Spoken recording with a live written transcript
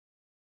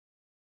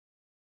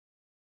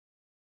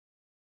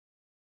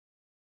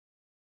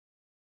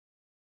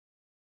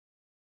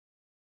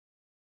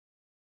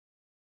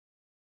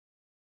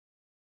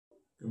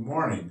Good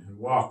morning and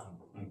welcome.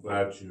 I'm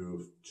glad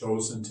you've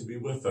chosen to be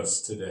with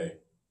us today.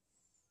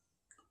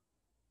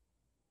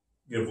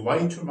 Give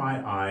light to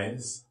my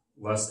eyes,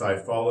 lest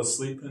I fall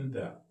asleep in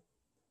death,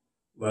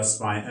 lest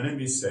my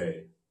enemies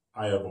say,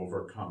 I have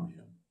overcome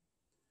him.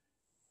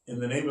 In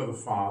the name of the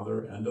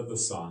Father, and of the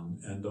Son,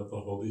 and of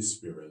the Holy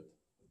Spirit.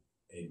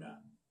 Amen.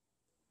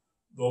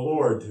 The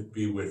Lord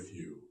be with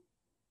you.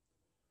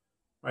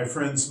 My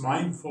friends,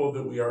 mindful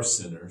that we are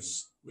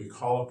sinners, we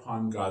call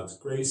upon God's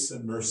grace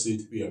and mercy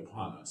to be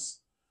upon us,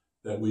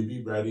 that we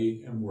be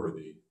ready and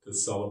worthy to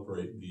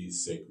celebrate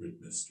these sacred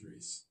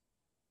mysteries.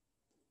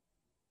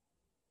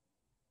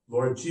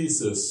 Lord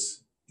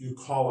Jesus, you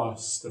call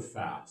us to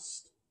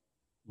fast.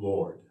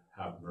 Lord,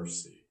 have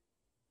mercy.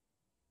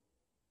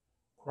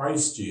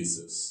 Christ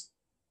Jesus,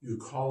 you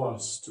call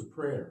us to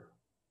prayer.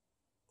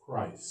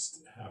 Christ,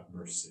 have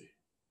mercy.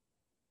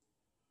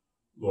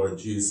 Lord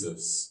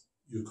Jesus,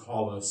 you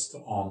call us to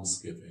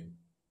almsgiving.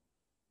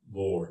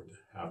 Lord,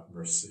 have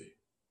mercy.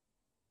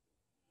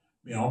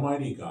 May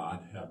Almighty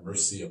God have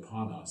mercy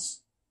upon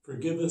us,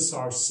 forgive us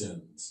our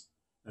sins,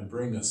 and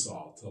bring us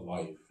all to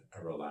life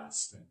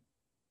everlasting.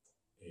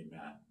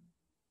 Amen.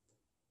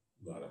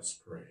 Let us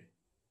pray.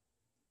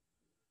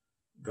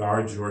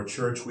 Guard your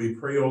church, we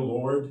pray, O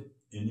Lord,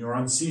 in your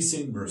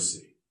unceasing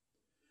mercy.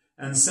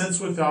 And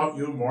since without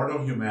you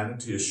mortal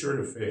humanity is sure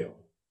to fail,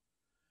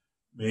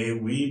 may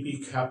we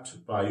be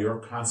kept by your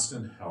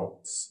constant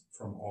helps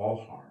from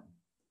all harm,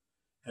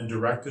 and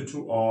directed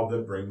to all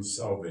that brings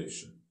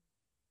salvation.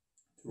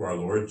 Through our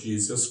Lord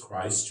Jesus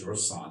Christ, your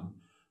Son,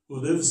 who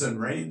lives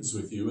and reigns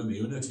with you in the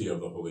unity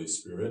of the Holy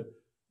Spirit,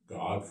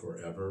 God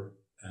forever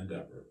and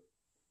ever.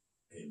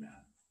 Amen.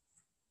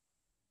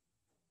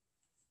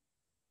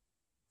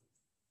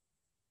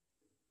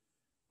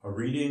 A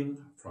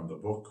reading from the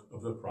book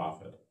of the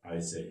prophet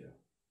Isaiah.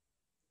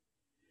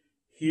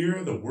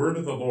 Hear the word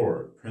of the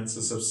Lord,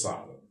 princes of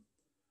Sodom.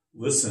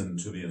 Listen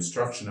to the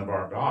instruction of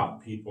our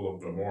God, people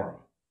of Gomorrah.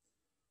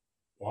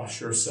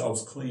 Wash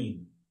yourselves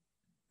clean.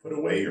 Put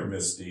away your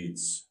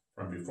misdeeds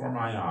from before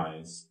my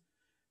eyes.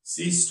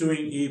 Cease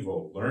doing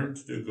evil. Learn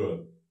to do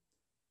good.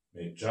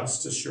 Make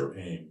justice your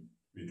aim.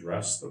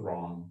 Redress the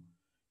wrong.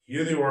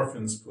 Hear the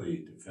orphans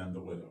plead. Defend the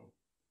widow.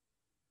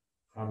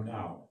 Come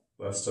now,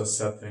 lest us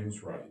set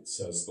things right,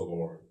 says the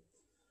Lord.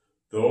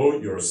 Though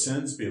your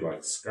sins be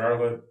like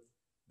scarlet,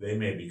 they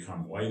may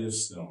become white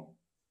as snow.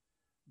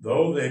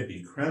 Though they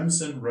be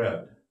crimson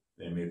red,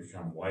 they may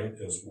become white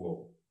as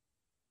wool.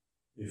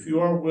 If you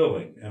are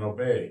willing and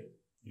obey,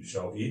 you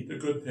shall eat the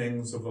good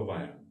things of the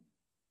land.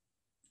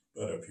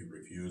 But if you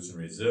refuse and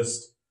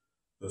resist,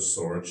 the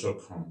sword shall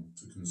come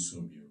to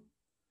consume you.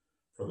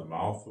 For the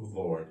mouth of the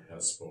Lord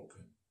has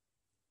spoken.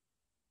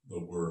 The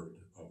word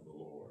of the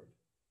Lord.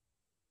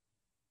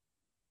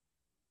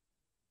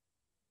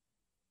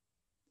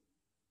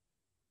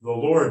 The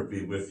Lord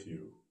be with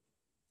you.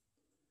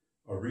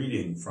 A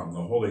reading from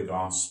the Holy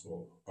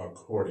Gospel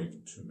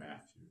according to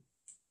Matthew.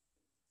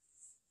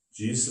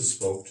 Jesus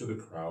spoke to the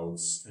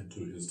crowds and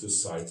to his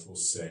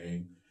disciples,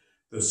 saying,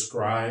 The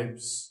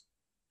scribes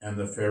and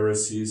the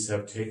Pharisees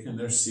have taken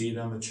their seat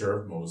on the chair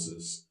of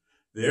Moses.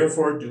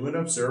 Therefore do and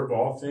observe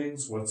all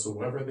things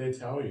whatsoever they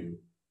tell you,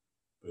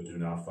 but do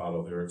not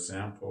follow their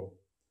example.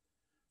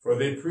 For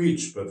they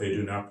preach, but they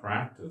do not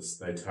practice.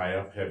 They tie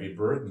up heavy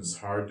burdens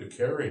hard to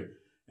carry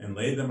and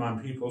lay them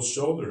on people's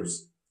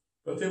shoulders,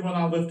 but they will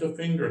not lift a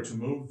finger to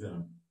move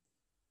them.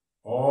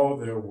 All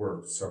their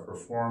works are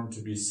performed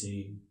to be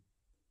seen.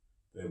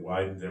 They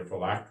widen their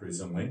phylacteries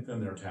and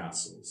lengthen their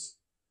tassels.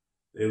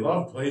 They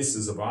love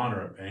places of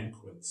honor at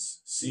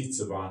banquets, seats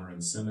of honor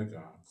in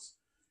synagogues,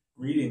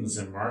 greetings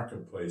in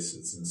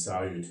marketplaces, and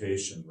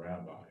salutation,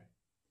 Rabbi.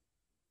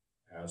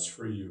 As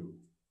for you,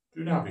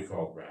 do not be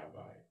called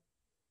Rabbi.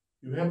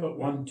 You have but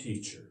one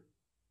teacher,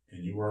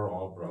 and you are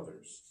all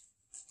brothers.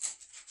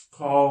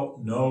 Call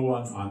no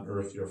one on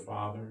earth your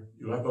father.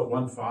 You have but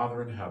one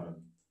Father in heaven.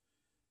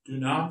 Do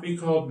not be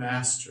called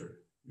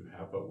master. You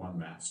have but one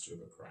master,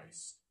 the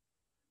Christ.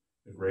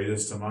 The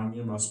greatest among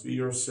you must be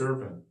your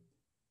servant.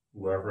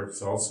 Whoever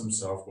exalts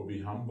himself will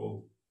be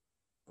humbled,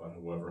 but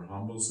whoever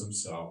humbles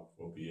himself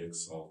will be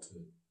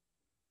exalted.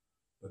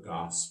 The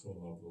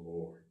Gospel of the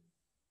Lord.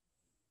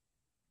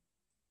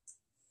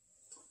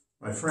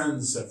 My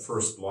friends, at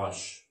first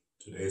blush,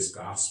 today's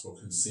Gospel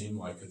can seem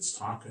like it's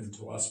talking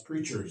to us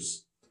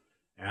preachers.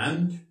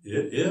 And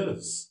it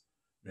is.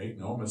 Make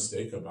no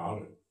mistake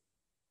about it.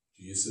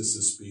 Jesus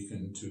is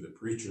speaking to the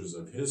preachers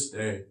of his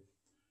day.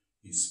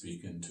 He's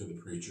speaking to the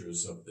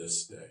preachers of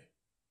this day.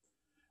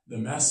 The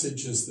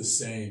message is the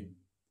same.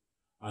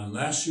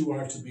 Unless you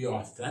are to be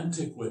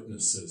authentic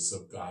witnesses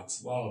of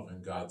God's love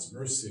and God's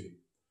mercy,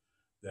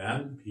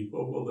 then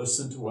people will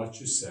listen to what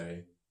you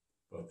say,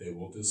 but they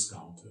will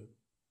discount it.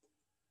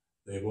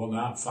 They will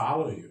not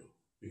follow you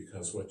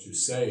because what you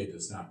say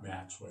does not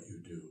match what you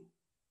do.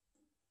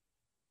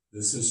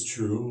 This is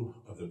true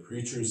of the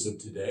preachers of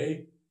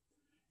today.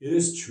 It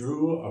is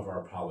true of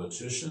our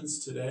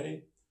politicians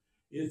today.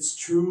 It's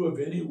true of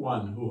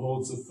anyone who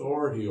holds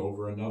authority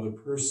over another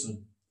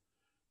person.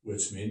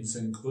 which means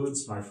it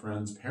includes my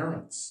friends'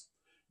 parents,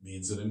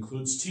 means it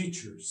includes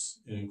teachers,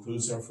 it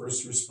includes our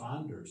first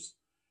responders,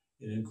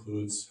 it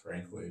includes,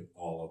 frankly,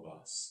 all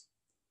of us.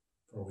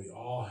 For we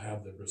all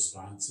have the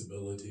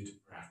responsibility to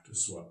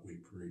practice what we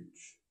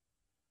preach,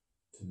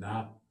 to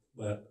not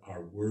let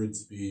our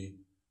words be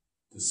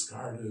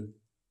discarded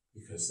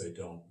because they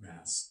don't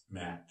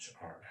match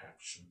our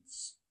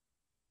actions.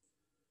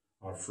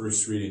 Our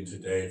first reading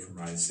today from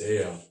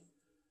Isaiah,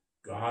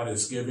 God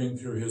is giving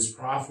through his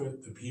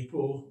prophet the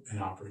people an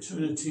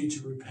opportunity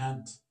to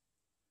repent. It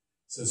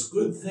says,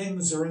 good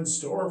things are in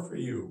store for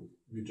you.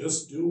 You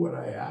just do what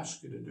I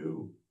ask you to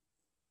do.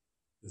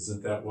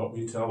 Isn't that what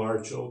we tell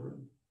our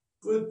children?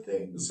 Good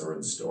things are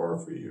in store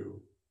for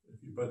you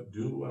if you but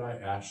do what I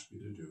ask you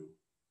to do.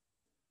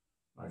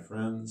 My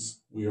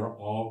friends, we are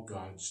all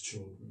God's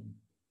children.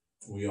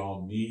 We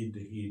all need to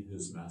heed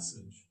his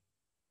message.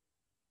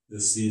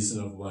 This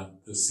season of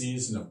Lent, the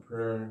season of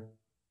prayer,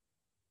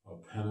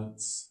 of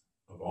penance,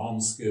 of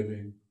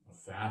almsgiving, of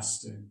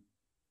fasting,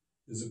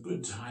 is a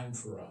good time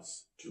for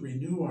us to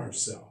renew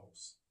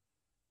ourselves,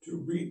 to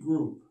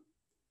regroup,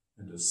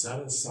 and to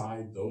set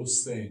aside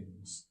those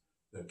things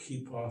that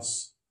keep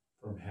us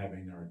from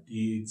having our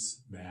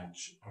deeds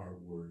match our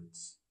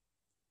words.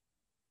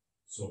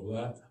 So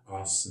let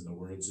us, in the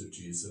words of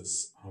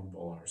Jesus,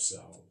 humble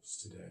ourselves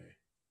today.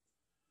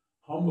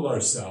 Humble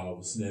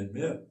ourselves and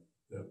admit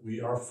that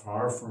we are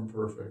far from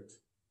perfect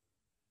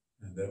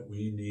and that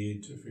we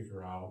need to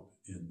figure out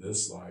in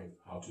this life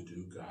how to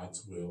do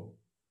God's will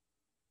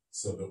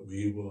so that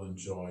we will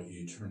enjoy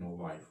eternal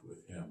life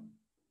with him.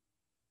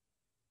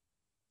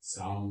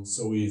 Sounds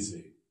so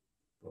easy,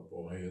 but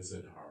boy, is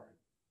it hard.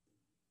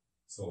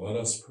 So let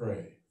us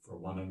pray for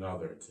one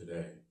another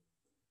today,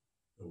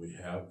 that we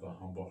have the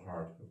humble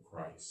heart of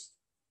Christ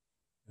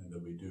and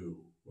that we do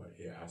what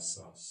he asks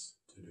us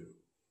to do.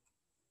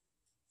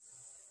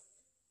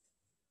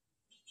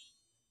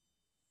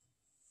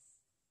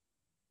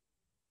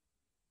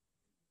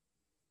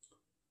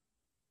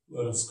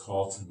 Let us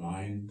call to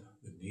mind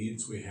the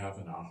needs we have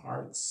in our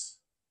hearts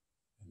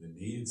and the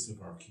needs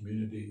of our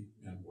community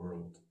and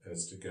world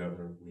as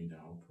together we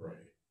now pray.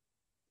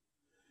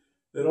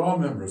 That all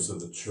members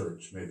of the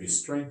church may be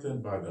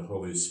strengthened by the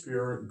Holy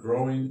Spirit,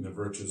 growing in the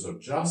virtues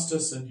of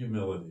justice and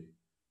humility,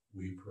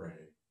 we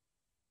pray.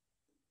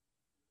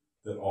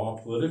 That all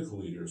political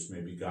leaders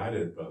may be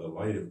guided by the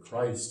light of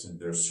Christ in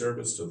their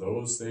service to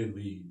those they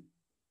lead,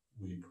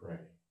 we pray.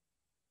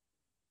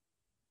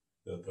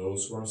 That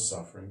those who are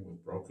suffering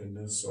with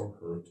brokenness or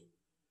hurt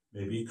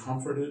may be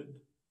comforted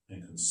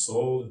and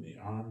consoled in the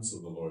arms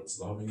of the Lord's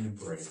loving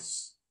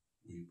embrace,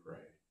 we pray.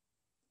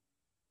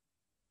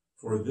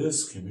 For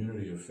this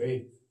community of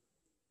faith,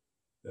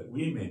 that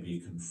we may be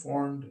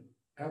conformed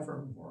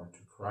evermore to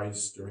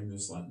Christ during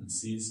this Lenten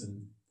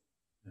season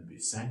and be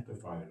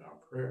sanctified in our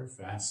prayer,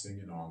 fasting,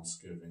 and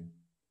almsgiving,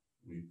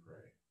 we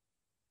pray.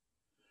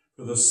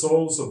 For the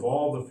souls of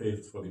all the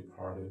faithful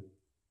departed,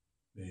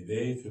 may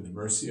they, through the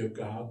mercy of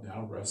God,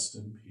 now rest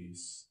in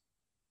peace,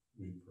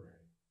 we pray.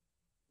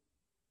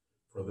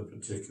 For the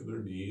particular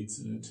needs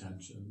and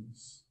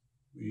intentions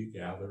we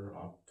gather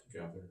up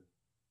together,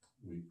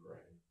 we pray.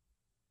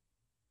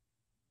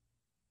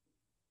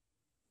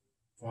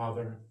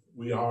 Father,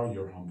 we are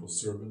your humble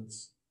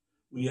servants.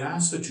 We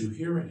ask that you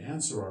hear and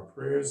answer our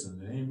prayers in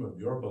the name of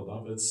your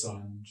beloved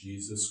Son,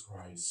 Jesus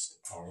Christ,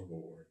 our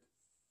Lord.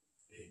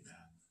 Amen.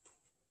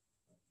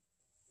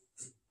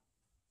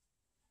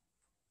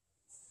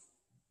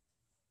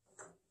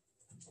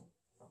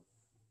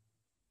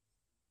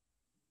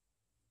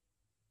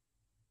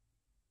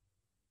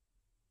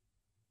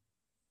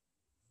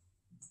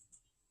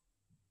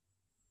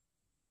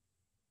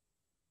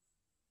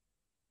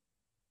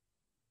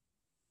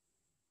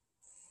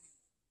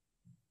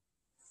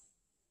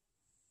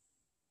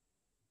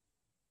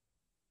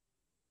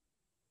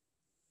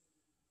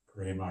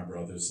 Pray, my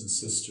brothers and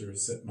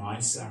sisters, that my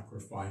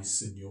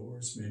sacrifice and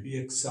yours may be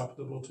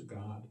acceptable to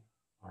God,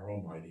 our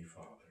Almighty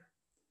Father.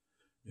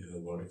 May the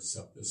Lord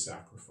accept this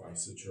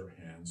sacrifice at your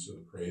hands for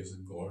the praise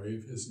and glory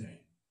of his name,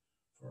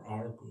 for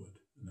our good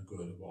and the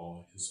good of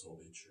all his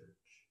holy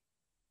church.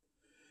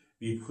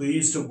 Be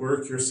pleased to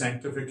work your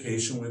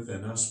sanctification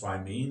within us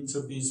by means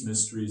of these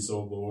mysteries,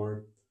 O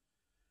Lord,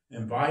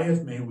 and by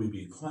it may we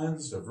be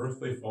cleansed of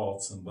earthly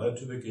faults and led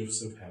to the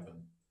gifts of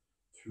heaven,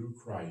 through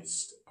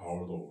Christ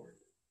our Lord.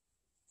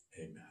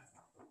 Amen.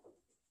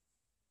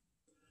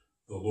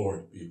 The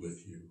Lord be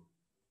with you.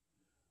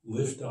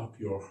 Lift up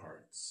your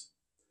hearts.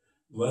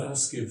 Let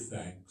us give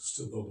thanks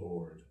to the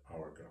Lord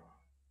our God.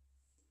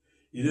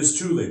 It is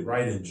truly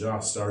right and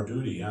just, our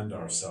duty and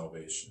our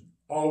salvation,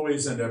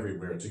 always and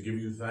everywhere to give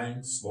you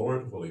thanks,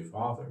 Lord, Holy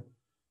Father,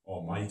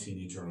 Almighty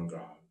and eternal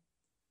God.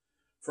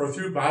 For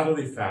through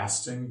bodily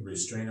fasting,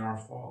 restrain our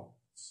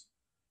thoughts,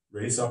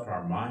 raise up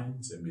our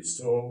minds, and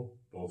bestow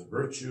both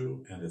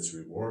virtue and its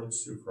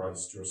rewards through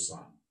Christ your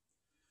Son.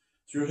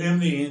 Through him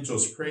the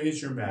angels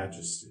praise your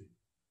majesty,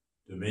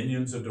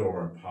 dominions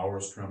adore, and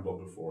powers tremble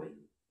before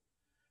you.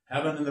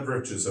 Heaven and the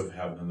virtues of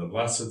heaven and the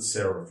blessed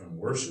seraphim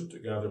worship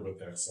together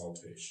with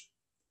exaltation.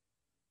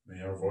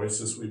 May our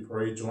voices, we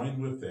pray, join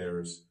with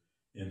theirs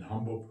in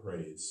humble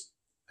praise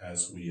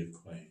as we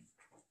acclaim.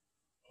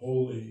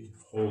 Holy,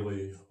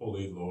 holy,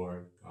 holy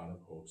Lord, God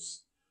of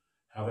hosts,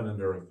 heaven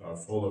and earth are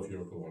full of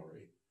your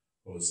glory.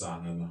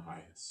 Hosanna in the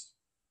highest.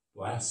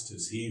 Blessed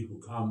is he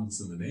who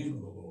comes in the name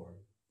of the Lord.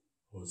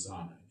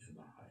 Hosanna in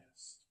the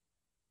highest.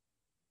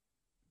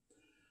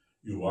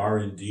 You are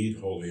indeed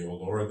holy, O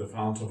Lord, the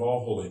fount of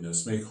all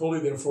holiness. Make holy,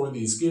 therefore,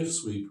 these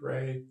gifts, we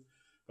pray,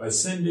 by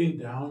sending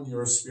down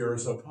your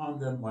Spirit upon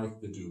them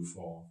like the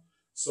dewfall,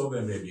 so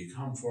they may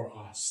become for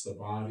us the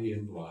body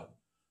and blood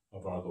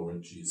of our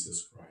Lord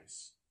Jesus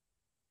Christ.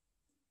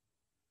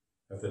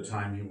 At the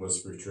time he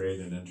was betrayed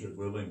and entered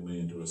willingly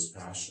into his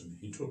passion,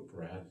 he took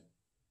bread,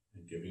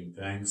 and giving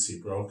thanks,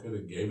 he broke it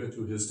and gave it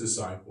to his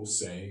disciples,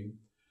 saying,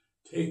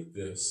 "Take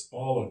this,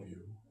 all of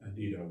you, and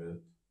eat of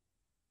it,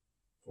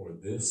 for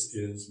this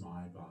is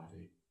my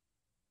body,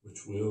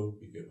 which will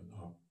be given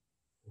up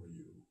for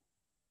you."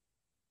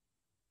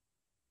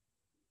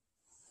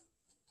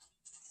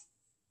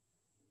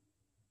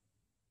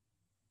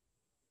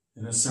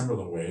 In a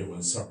similar way,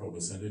 when supper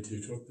was ended,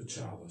 he took the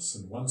chalice,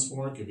 and once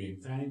more giving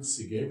thanks,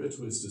 he gave it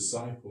to his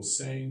disciples,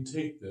 saying,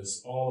 "Take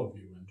this, all of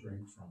you, and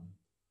drink from it.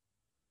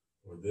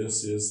 For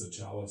this is the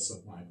chalice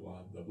of my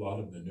blood, the blood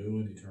of the new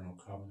and eternal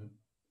covenant,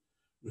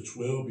 which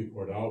will be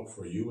poured out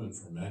for you and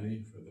for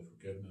many for the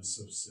forgiveness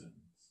of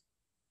sins.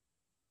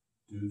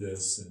 Do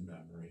this in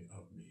memory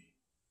of me."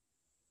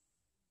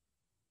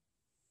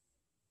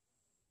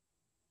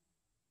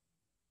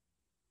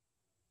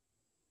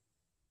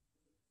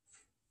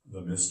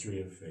 The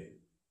mystery of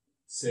faith.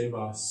 Save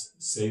us,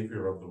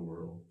 Savior of the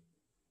world,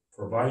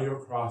 for by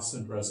your cross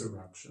and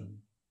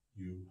resurrection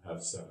you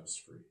have set us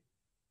free.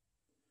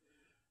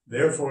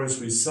 Therefore, as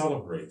we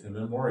celebrate the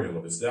memorial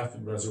of his death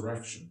and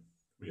resurrection,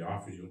 we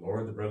offer you,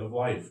 Lord, the bread of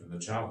life and the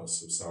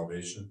chalice of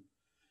salvation,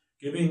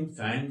 giving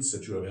thanks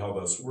that you have held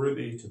us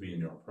worthy to be in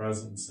your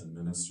presence and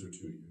minister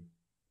to you.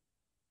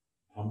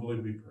 Humbly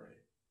we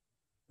pray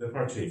that,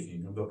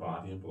 partaking of the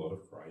body and blood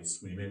of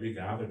Christ, we may be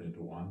gathered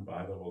into one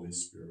by the Holy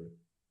Spirit.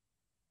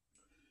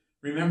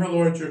 Remember,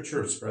 Lord, your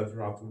church spread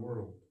throughout the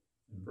world,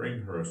 and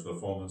bring her to the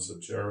fullness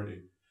of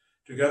charity,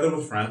 together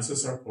with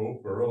Francis, our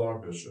Pope, Earl, our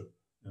Bishop,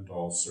 and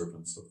all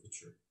servants of the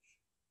church.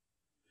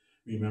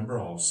 Remember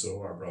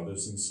also our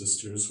brothers and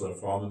sisters who have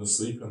fallen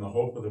asleep in the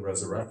hope of the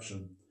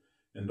resurrection,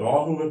 and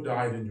all who have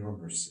died in your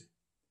mercy.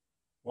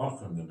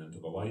 Welcome them into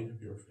the light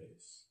of your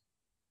face.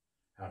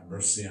 Have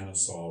mercy on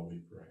us all, we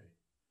pray,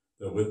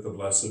 that with the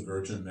Blessed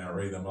Virgin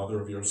Mary, the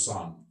mother of your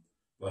Son,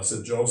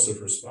 blessed Joseph,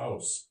 her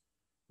spouse,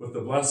 with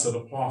the blessed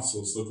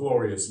apostles, the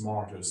glorious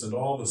martyrs, and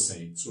all the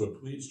saints who have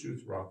pleased you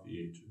throughout the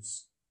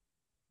ages,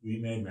 we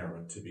may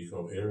merit to be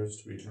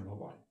co-heirs to eternal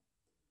life.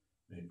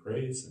 May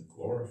praise and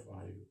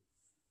glorify you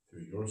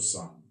through your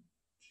Son,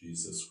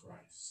 Jesus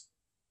Christ.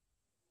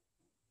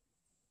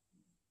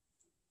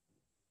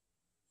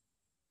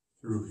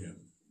 Through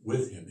him,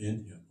 with him,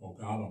 in him, O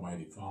God,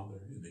 Almighty Father,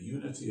 in the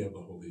unity of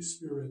the Holy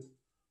Spirit,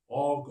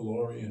 all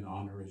glory and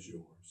honor is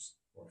yours,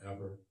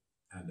 forever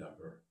and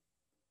ever.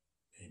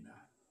 Amen.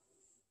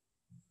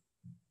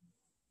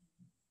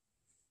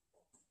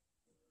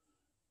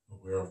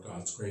 Aware of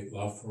God's great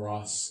love for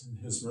us and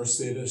his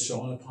mercy that is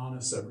shown upon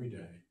us every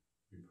day,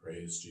 we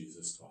pray as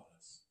Jesus taught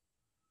us.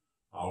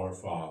 Our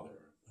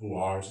Father, who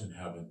art in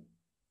heaven,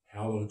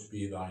 hallowed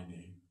be thy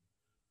name.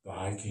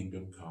 Thy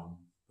kingdom come,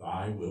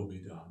 thy will be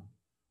done,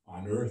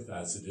 on earth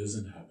as it is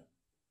in heaven.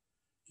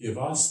 Give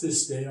us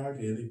this day our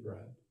daily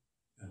bread,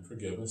 and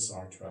forgive us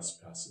our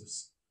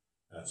trespasses,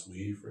 as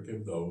we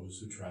forgive those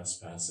who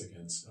trespass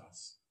against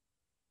us.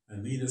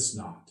 And lead us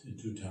not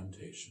into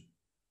temptation,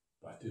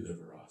 but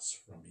deliver us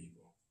from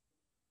evil.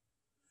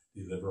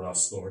 Deliver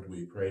us, Lord,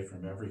 we pray,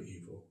 from every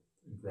evil,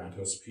 and grant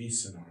us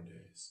peace in our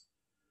days,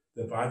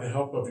 that by the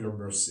help of your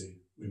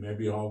mercy we may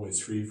be always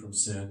free from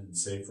sin and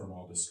safe from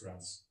all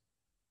distress,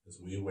 as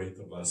we await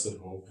the blessed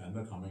hope and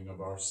the coming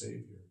of our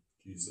Savior,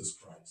 Jesus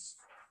Christ.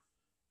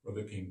 For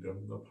the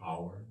kingdom, the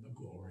power, and the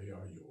glory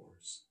are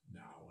yours,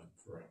 now and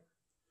forever.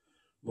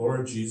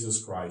 Lord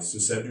Jesus Christ, who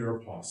said to your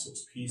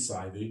apostles, "Peace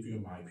I leave you,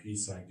 my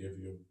peace I give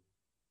you,"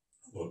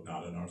 look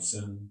not on our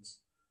sins,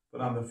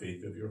 but on the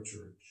faith of your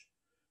church,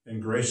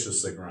 and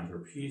graciously grant her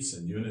peace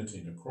and unity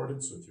in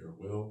accordance with your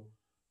will,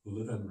 who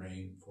live and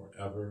reign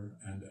forever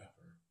and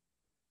ever.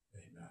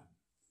 Amen.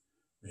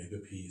 May the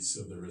peace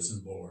of the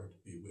risen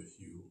Lord be with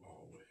you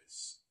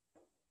always.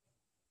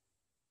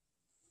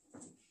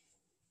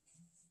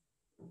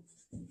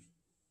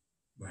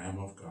 Lamb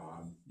of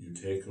God, you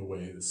take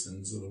away the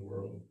sins of the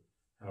world,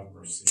 have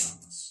mercy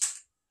on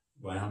us.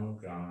 Lamb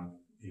of God,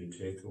 you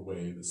take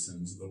away the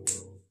sins of the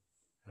world,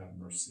 have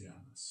mercy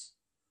on us.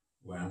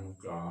 Lamb of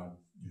God,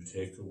 you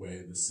take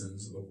away the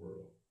sins of the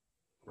world,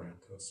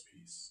 grant us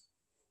peace.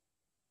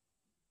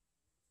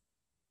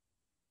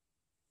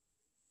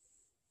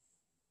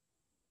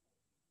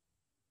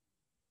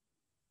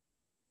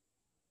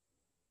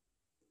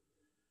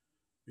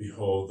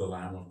 Behold the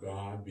Lamb of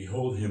God,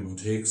 behold him who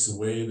takes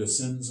away the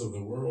sins of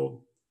the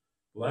world.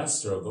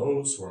 Blessed are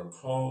those who are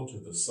called to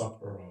the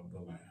supper of the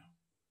Lamb.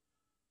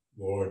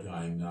 Lord,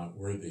 I am not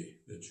worthy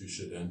that you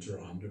should enter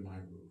under my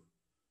roof,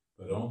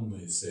 but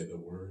only say the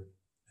word,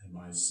 and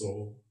my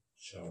soul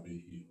shall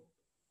be healed.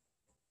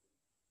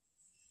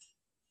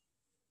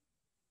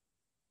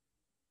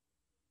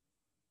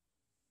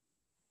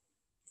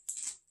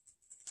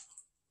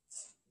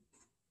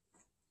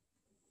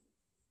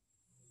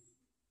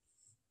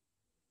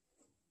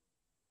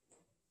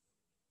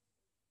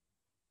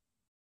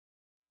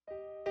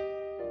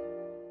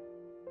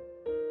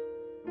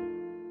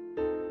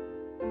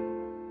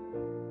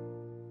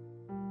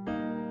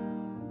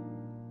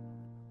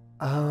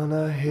 On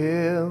a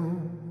hill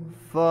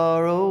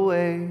far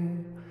away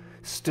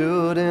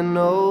stood an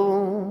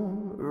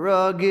old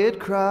rugged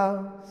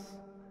cross,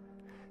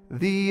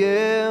 the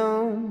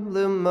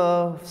emblem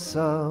of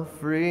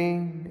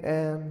suffering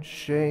and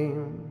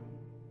shame.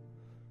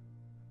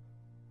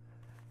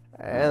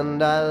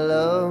 And I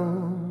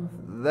love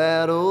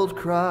that old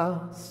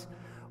cross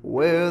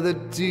where the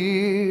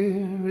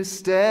dearest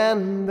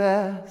stand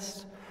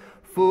best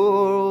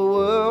for a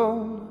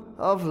world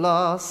of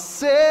lost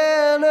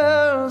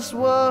sinners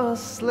was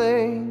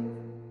slain.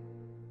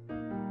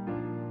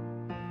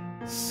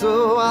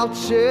 So I'll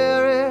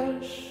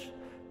cherish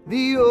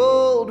the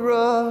old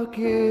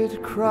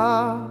rugged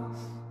cross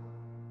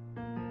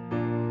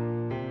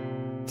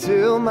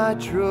till my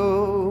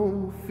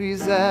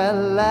trophies at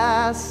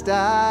last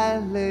I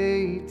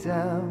lay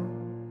down.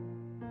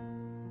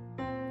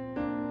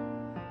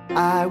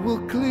 I will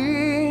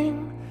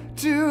cling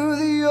to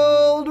the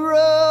old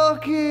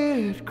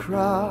rugged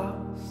cross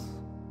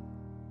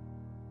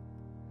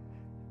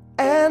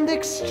and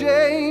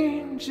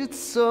exchange it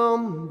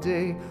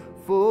someday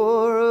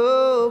for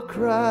a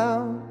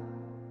crown.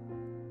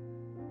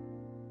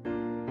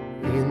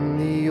 In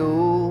the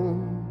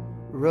old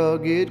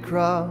rugged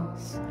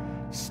cross,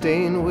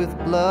 stained with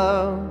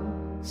blood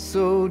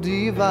so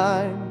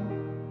divine,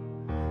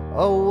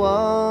 a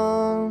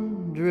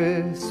wondrous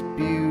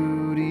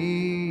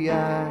beauty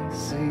I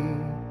see.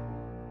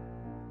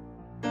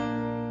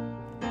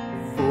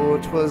 For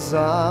 'twas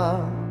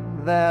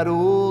on that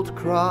old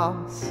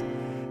cross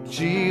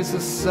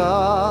Jesus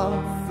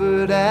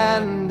suffered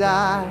and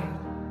died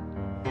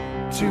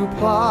to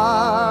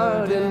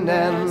pardon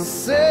and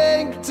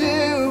sanctify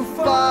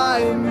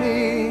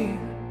me.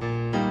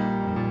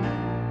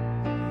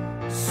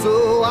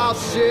 So I'll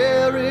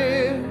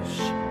cherish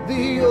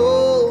the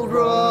old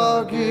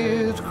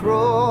rugged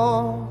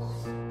cross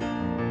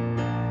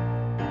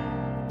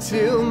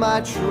till my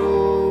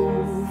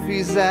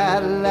trophies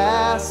at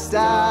last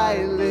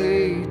I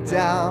lay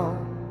down.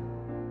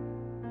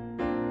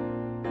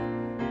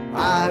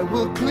 I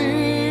will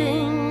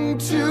cling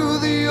to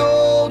the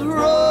old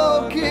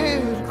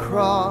rugged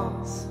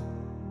cross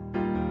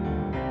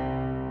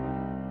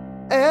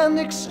and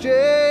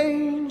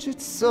exchange it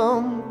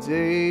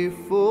someday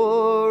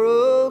for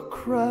a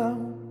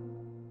crown.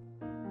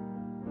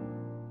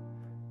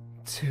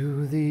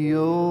 To the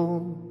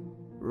old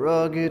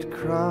rugged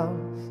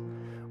cross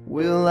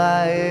will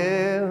I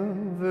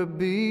ever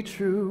be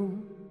true,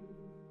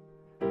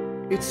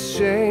 its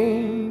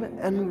shame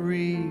and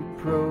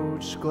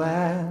reproach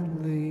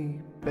gladly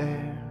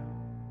bear.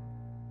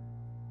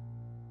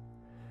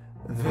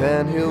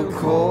 Then he'll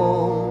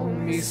call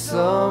me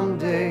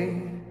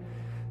someday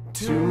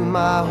to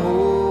my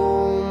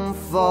home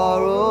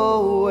far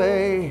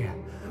away,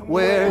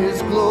 where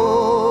his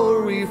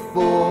glory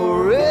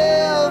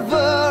forever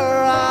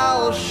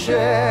I'll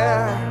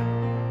share.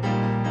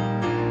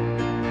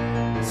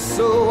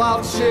 So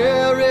I'll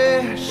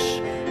cherish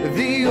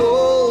the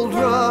old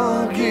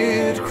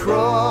rugged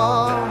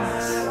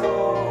cross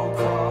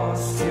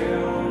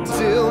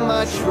till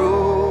my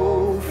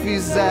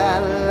trophies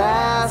at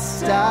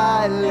last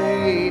I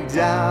lay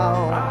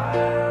down.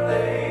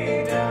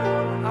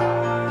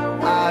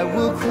 I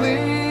will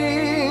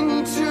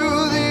cling to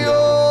the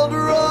old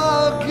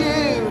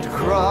rugged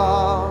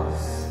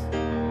cross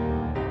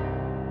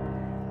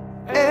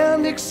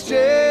and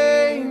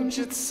exchange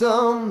it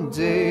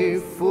someday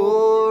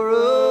for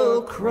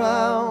a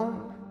crown.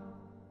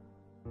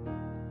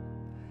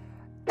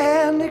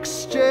 And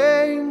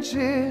exchange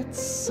it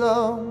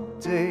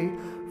someday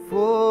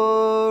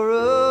for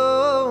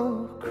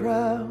a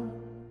crown.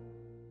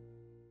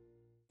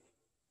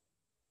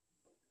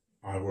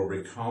 I will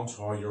recount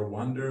all your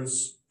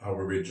wonders. I will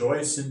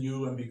rejoice in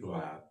you and be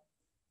glad,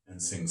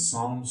 and sing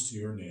psalms to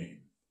your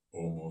name,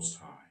 O Most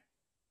High.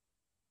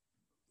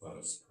 Let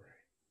us pray.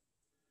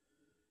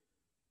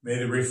 May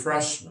the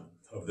refreshment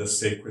of this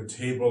sacred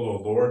table,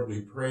 O Lord,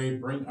 we pray,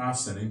 bring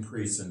us an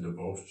increase in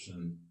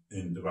devotion,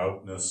 in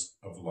devoutness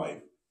of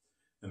life,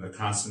 and the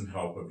constant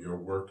help of your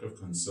work of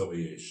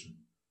conciliation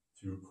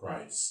through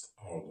Christ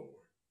our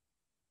Lord.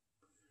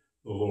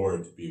 The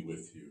Lord be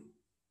with you.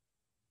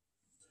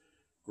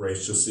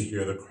 Graciously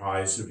hear the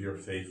cries of your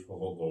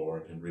faithful, O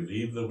Lord, and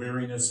relieve the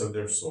weariness of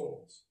their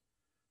souls,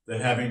 that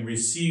having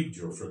received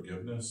your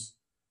forgiveness,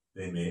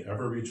 they may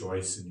ever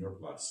rejoice in your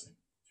blessing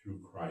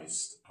through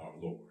Christ our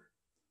Lord.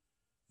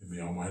 And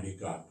may Almighty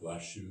God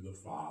bless you, the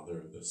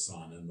Father, the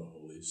Son, and the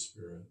Holy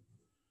Spirit.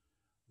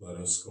 Let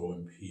us go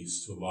in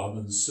peace to love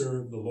and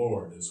serve the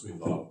Lord as we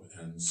love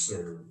and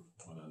serve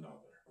one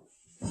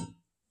another.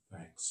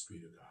 Thanks be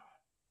to